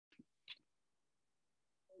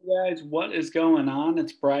Guys, what is going on?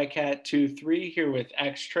 It's Brycat23 here with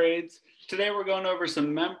X Trades. Today we're going over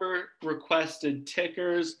some member requested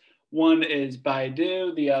tickers. One is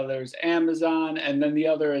BIDU, the other is Amazon, and then the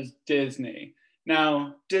other is Disney.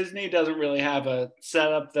 Now, Disney doesn't really have a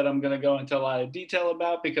setup that I'm going to go into a lot of detail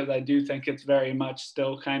about because I do think it's very much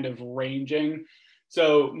still kind of ranging.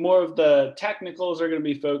 So, more of the technicals are going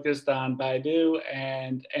to be focused on Baidu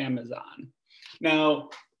and Amazon. Now,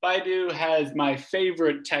 Baidu has my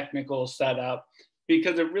favorite technical setup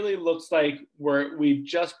because it really looks like we've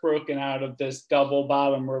just broken out of this double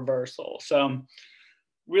bottom reversal. So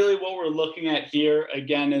really what we're looking at here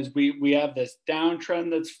again is we have this downtrend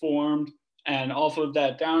that's formed, and off of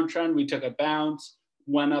that downtrend we took a bounce,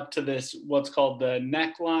 went up to this what's called the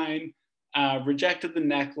neckline, rejected the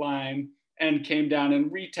neckline, and came down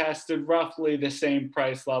and retested roughly the same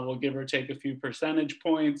price level, give or take a few percentage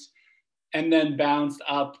points, and then bounced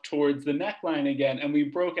up towards the neckline again. And we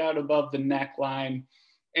broke out above the neckline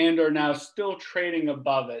and are now still trading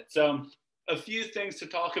above it. So a few things to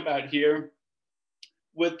talk about here.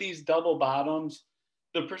 With these double bottoms,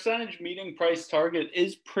 the percentage meeting price target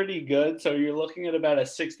is pretty good. So you're looking at about a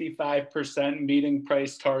 65% meeting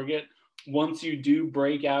price target once you do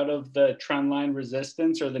break out of the trend line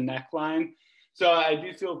resistance or the neckline. So I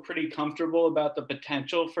do feel pretty comfortable about the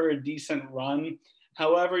potential for a decent run.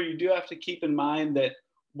 However, you do have to keep in mind that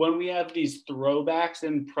when we have these throwbacks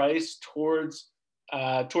in price towards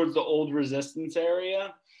the old resistance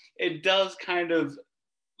area, it does kind of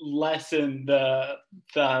lessen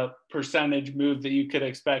the percentage move that you could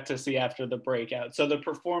expect to see after the breakout. So the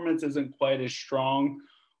performance isn't quite as strong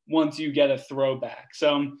once you get a throwback.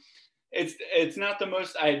 So it's not the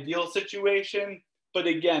most ideal situation, but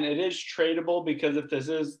again, it is tradable because if this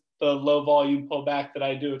is the low volume pullback that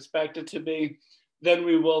I do expect it to be, then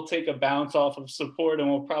we will take a bounce off of support and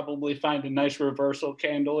we'll probably find a nice reversal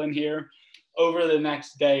candle in here over the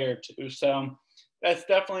next day or two. So that's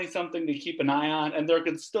definitely something to keep an eye on. And there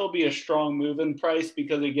could still be a strong move in price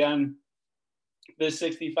because, again, this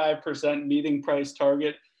 65% meeting price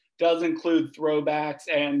target does include throwbacks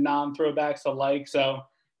and non-throwbacks alike. So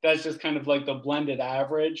that's just kind of like the blended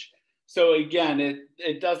average. So again,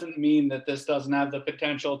 it doesn't mean that this doesn't have the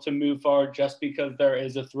potential to move forward just because there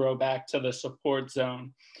is a throwback to the support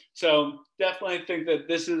zone. So definitely think that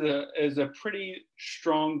this is a pretty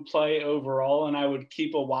strong play overall, and I would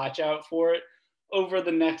keep a watch out for it over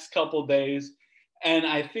the next couple days. And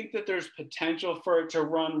I think that there's potential for it to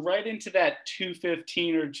run right into that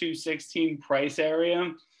 215 or 216 price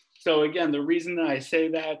area. So again, the reason that I say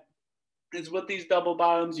that is with these double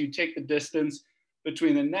bottoms, you take the distance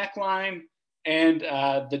between the neckline and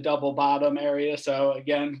the double bottom area. So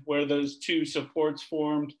again, where those two supports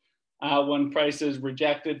formed when prices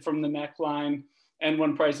rejected from the neckline and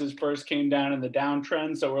when prices first came down in the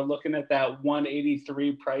downtrend. So we're looking at that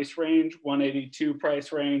 183 price range, 182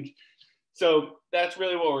 price range. So that's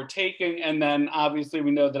really what we're taking. And then obviously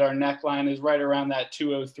we know that our neckline is right around that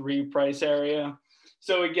 203 price area.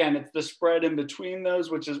 So again, it's the spread in between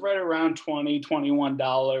those, which is right around $20,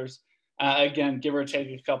 $21. Again, give or take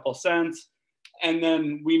a couple cents. And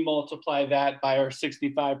then we multiply that by our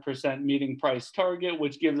 65% meeting price target,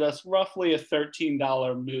 which gives us roughly a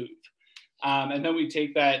 $13 move. And then we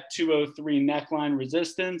take that 203 neckline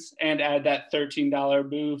resistance and add that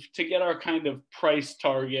 $13 move to get our kind of price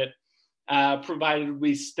target, provided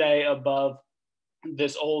we stay above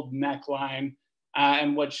this old neckline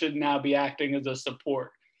and what should now be acting as a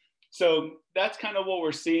support. So that's kind of what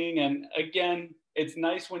we're seeing. And again, it's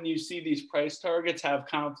nice when you see these price targets have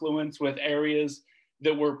confluence with areas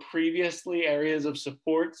that were previously areas of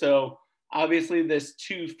support. So obviously this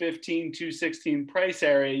 215, 216 price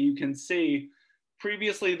area, you can see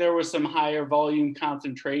previously there was some higher volume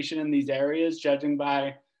concentration in these areas, judging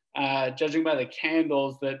by the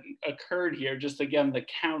candles that occurred here, just again, the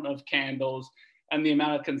count of candles and the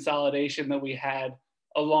amount of consolidation that we had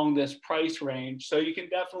along this price range. So you can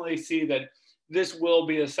definitely see that this will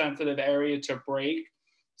be a sensitive area to break.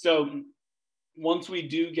 So once we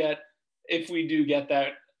do get, if we do get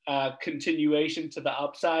that continuation to the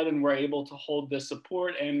upside and we're able to hold this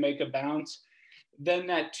support and make a bounce, then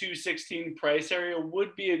that 216 price area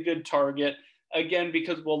would be a good target, again,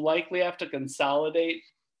 because we'll likely have to consolidate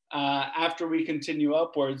after we continue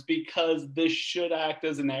upwards, because this should act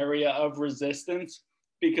as an area of resistance,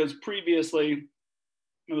 because previously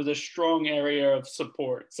it was a strong area of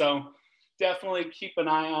support. So definitely keep an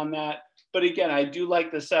eye on that. But again, I do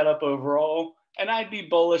like the setup overall, and I'd be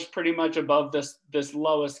bullish pretty much above this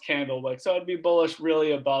lowest candle wick. So I'd be bullish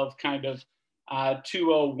really above kind of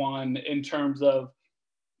 201 in terms of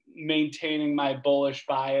maintaining my bullish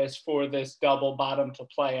bias for this double bottom to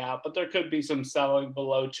play out, but there could be some selling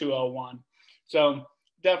below 201. So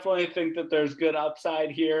definitely think that there's good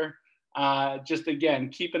upside here. Just again,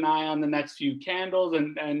 keep an eye on the next few candles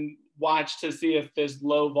and watch to see if this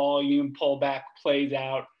low volume pullback plays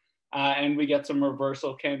out and we get some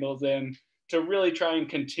reversal candles in to really try and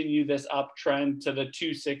continue this uptrend to the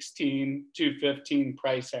 216, 215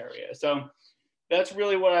 price area. So that's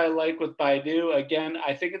really what I like with BIDU. Again,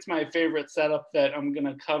 I think it's my favorite setup that I'm going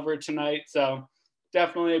to cover tonight. So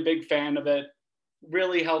definitely a big fan of it.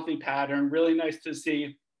 Really healthy pattern. Really nice to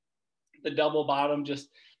see the double bottom just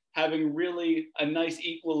having really a nice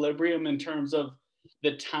equilibrium in terms of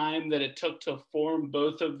the time that it took to form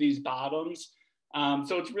both of these bottoms.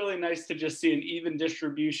 So it's really nice to just see an even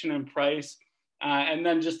distribution in price and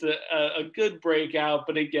then just a good breakout.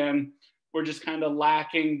 But again, we're just kind of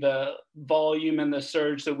lacking the volume and the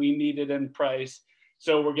surge that we needed in price.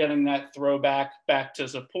 So we're getting that throwback back to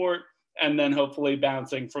support and then hopefully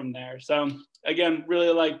bouncing from there. So again, really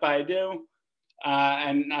like BIDU.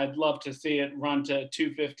 And I'd love to see it run to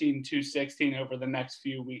 215, 216 over the next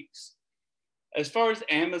few weeks. As far as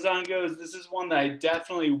Amazon goes, this is one that I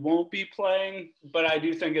definitely won't be playing, but I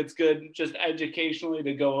do think it's good just educationally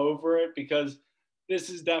to go over it because this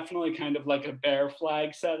is definitely kind of like a bear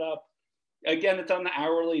flag setup. Again, it's on the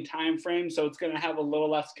hourly time frame, so it's going to have a little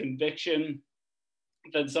less conviction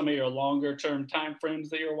than some of your longer term time frames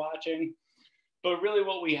that you're watching. But really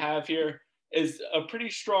what we have here is a pretty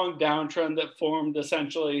strong downtrend that formed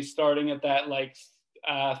essentially starting at that like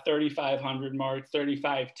 3,500 mark,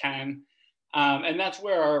 3,510. And that's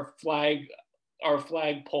where our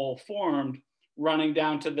flagpole formed, running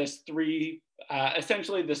down to this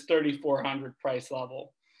essentially this 3,400 price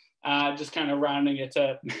level. Just kind of rounding it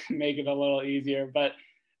to make it a little easier. But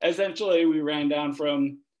essentially we ran down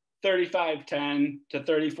from 3,510 to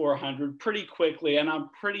 3,400 pretty quickly and on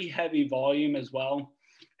pretty heavy volume as well.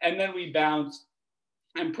 And then we bounced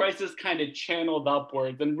and prices kind of channeled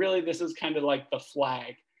upwards. And really this is kind of like the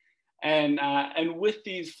flag. And with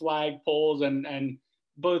these flag poles and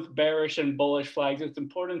both bearish and bullish flags, it's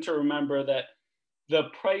important to remember that the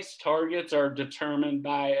price targets are determined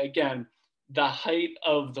by, again, the height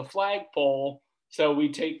of the flagpole. So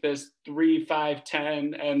we take this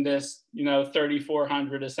 3,510 and this,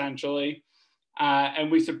 3,400 essentially, and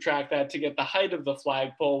we subtract that to get the height of the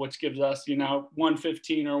flagpole, which gives us,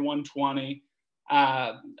 115 or 120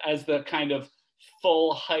 as the kind of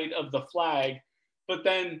full height of the flag. But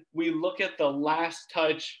then we look at the last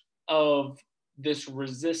touch of this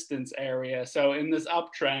resistance area. So in this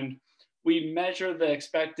uptrend, we measure the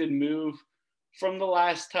expected move from the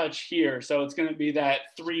last touch here. So it's going to be that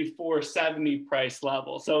 3,470 price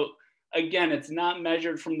level. So again, it's not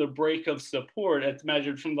measured from the break of support. It's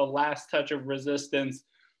measured from the last touch of resistance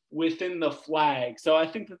within the flag. So I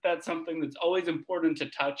think that that's something that's always important to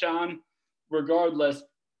touch on, regardless,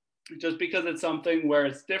 just because it's something where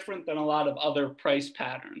it's different than a lot of other price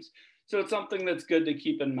patterns. So it's something that's good to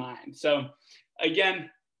keep in mind. So again,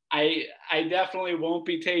 I definitely won't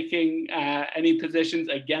be taking any positions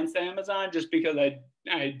against Amazon just because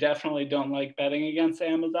I definitely don't like betting against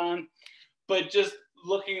Amazon. But just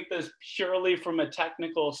looking at this purely from a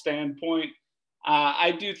technical standpoint,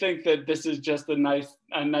 I do think that this is just a nice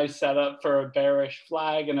setup for a bearish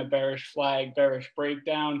flag and a bearish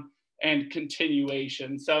breakdown and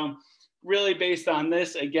continuation. So really based on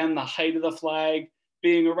this, again, the height of the flag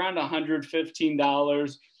being around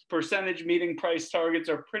 $115, percentage meeting price targets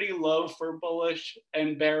are pretty low for bullish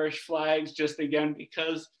and bearish flags, just again,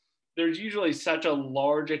 because there's usually such a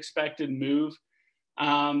large expected move.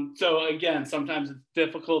 So again, sometimes it's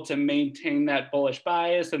difficult to maintain that bullish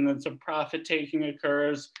bias and then some profit taking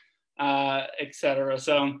occurs, etc.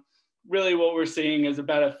 So really what we're seeing is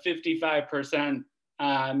about a 55%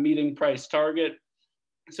 meeting price target.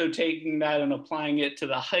 So taking that and applying it to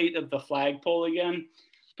the height of the flagpole again,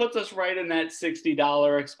 puts us right in that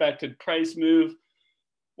 $60 expected price move,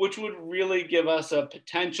 which would really give us a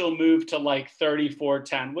potential move to like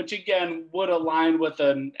 3,410, which again would align with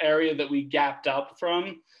an area that we gapped up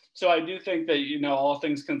from. So I do think that, all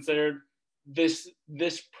things considered, this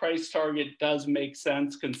price target does make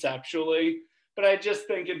sense conceptually. But I just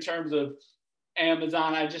think in terms of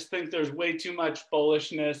Amazon, I just think there's way too much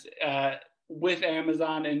bullishness with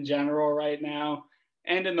Amazon in general right now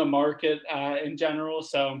and in the market in general.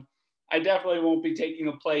 So I definitely won't be taking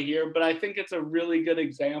a play here, but I think it's a really good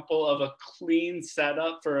example of a clean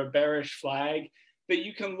setup for a bearish flag that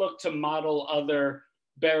you can look to model other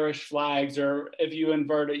bearish flags, or if you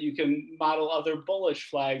invert it, you can model other bullish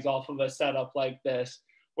flags off of a setup like this,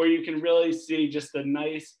 where you can really see just a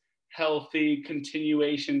nice healthy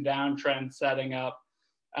continuation downtrend setting up.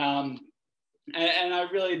 And I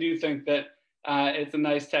really do think that it's a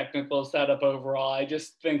nice technical setup overall. I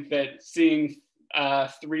just think that seeing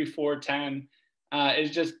 3, 4, 10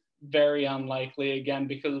 is just very unlikely, again,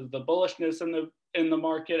 because of the bullishness in the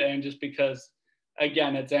market, and just because,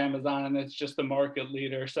 again, it's Amazon and it's just the market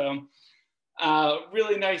leader. So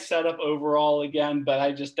really nice setup overall, again, but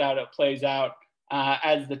I just doubt it plays out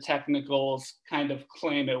as the technicals kind of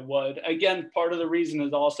claim it would. Again, part of the reason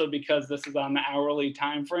is also because this is on the hourly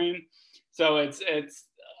time frame. So it's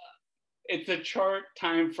a chart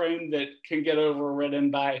time frame that can get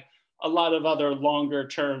overridden by a lot of other longer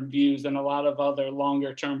term views and a lot of other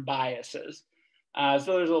longer term biases.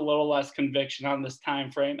 So there's a little less conviction on this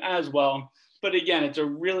time frame as well. But again, it's a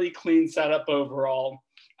really clean setup overall.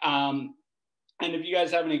 And if you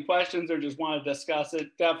guys have any questions or just want to discuss it,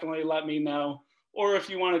 definitely let me know. Or if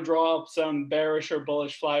you want to draw up some bearish or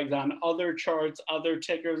bullish flags on other charts, other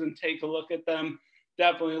tickers, and take a look at them,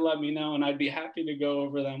 definitely let me know, and I'd be happy to go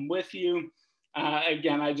over them with you.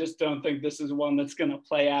 Again, I just don't think this is one that's going to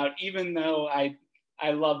play out, even though I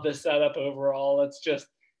love this setup overall. It's just,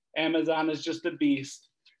 Amazon is just a beast.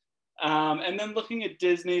 And then looking at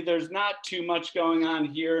Disney, there's not too much going on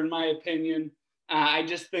here, in my opinion. I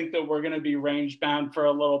just think that we're going to be range bound for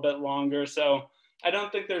a little bit longer. So I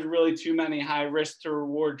don't think there's really too many high risk to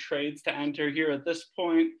reward trades to enter here at this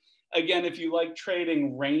point. Again, if you like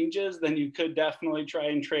trading ranges, then you could definitely try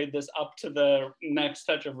and trade this up to the next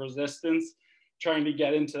touch of resistance, trying to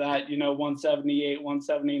get into that, 178,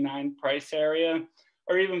 179 price area,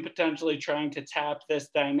 or even potentially trying to tap this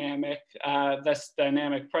dynamic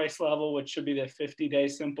price level, which should be the 50-day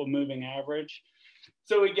simple moving average.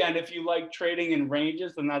 So again, if you like trading in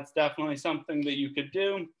ranges, then that's definitely something that you could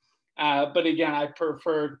do. But again, I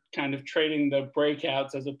prefer kind of trading the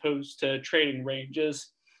breakouts as opposed to trading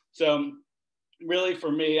ranges. So really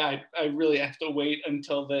for me, I really have to wait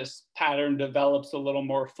until this pattern develops a little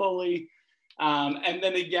more fully. And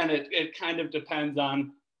then again, it kind of depends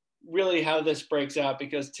on really how this breaks out,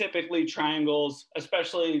 because typically triangles,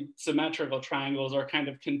 especially symmetrical triangles, are kind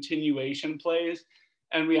of continuation plays.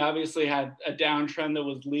 And we obviously had a downtrend that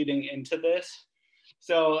was leading into this.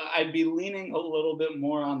 So I'd be leaning a little bit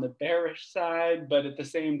more on the bearish side, but at the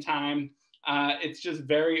same time, it's just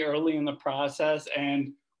very early in the process.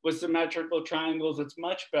 And with symmetrical triangles, it's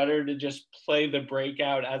much better to just play the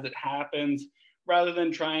breakout as it happens, rather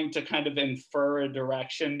than trying to kind of infer a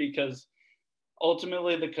direction, because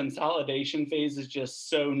ultimately the consolidation phase is just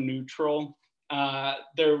so neutral.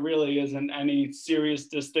 There really isn't any serious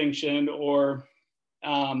distinction or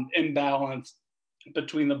imbalance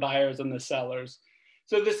between the buyers and the sellers.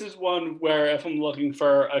 So this is one where if I'm looking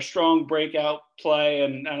for a strong breakout play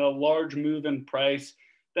and a large move in price,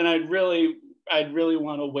 then I'd really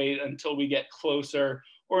want to wait until we get closer,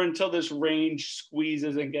 or until this range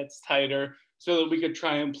squeezes and gets tighter, so that we could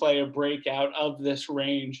try and play a breakout of this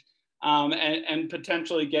range, and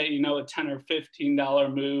potentially get, a $10 or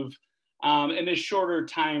 $15 move in a shorter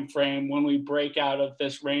time frame when we break out of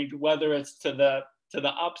this range, whether it's to the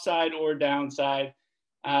upside or downside,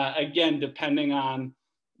 again, depending on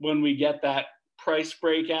when we get that price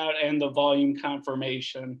breakout and the volume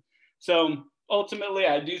confirmation. So ultimately,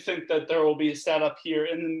 I do think that there will be a setup here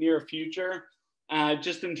in the near future.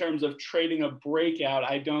 Just in terms of trading a breakout,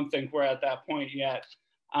 I don't think we're at that point yet.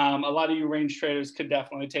 A lot of you range traders could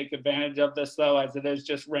definitely take advantage of this, though, as it is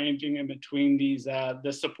just ranging in between these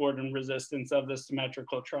the support and resistance of the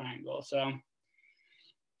symmetrical triangle. So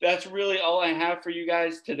that's really all I have for you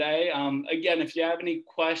guys today. Again, if you have any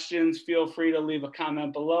questions, feel free to leave a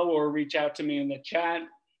comment below or reach out to me in the chat.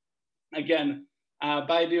 Again,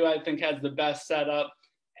 BIDU, I think, has the best setup.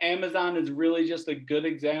 Amazon is really just a good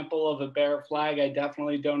example of a bear flag. I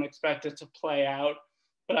definitely don't expect it to play out,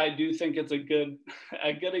 but I do think it's a good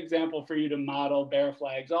example for you to model bear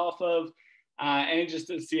flags off of, and just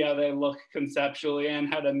to see how they look conceptually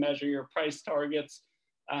and how to measure your price targets.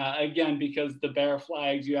 Again, because the bear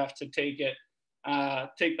flags, you have to take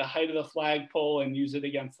the height of the flagpole and use it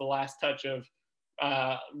against the last touch of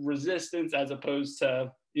resistance, as opposed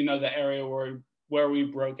to, the area where we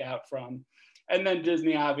broke out from. And then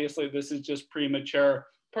Disney, obviously, this is just premature,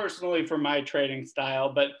 personally, for my trading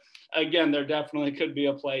style. But again, there definitely could be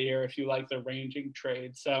a play here if you like the ranging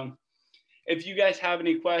trade. So if you guys have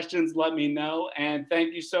any questions, let me know. And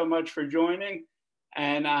thank you so much for joining.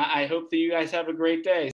 And I hope that you guys have a great day.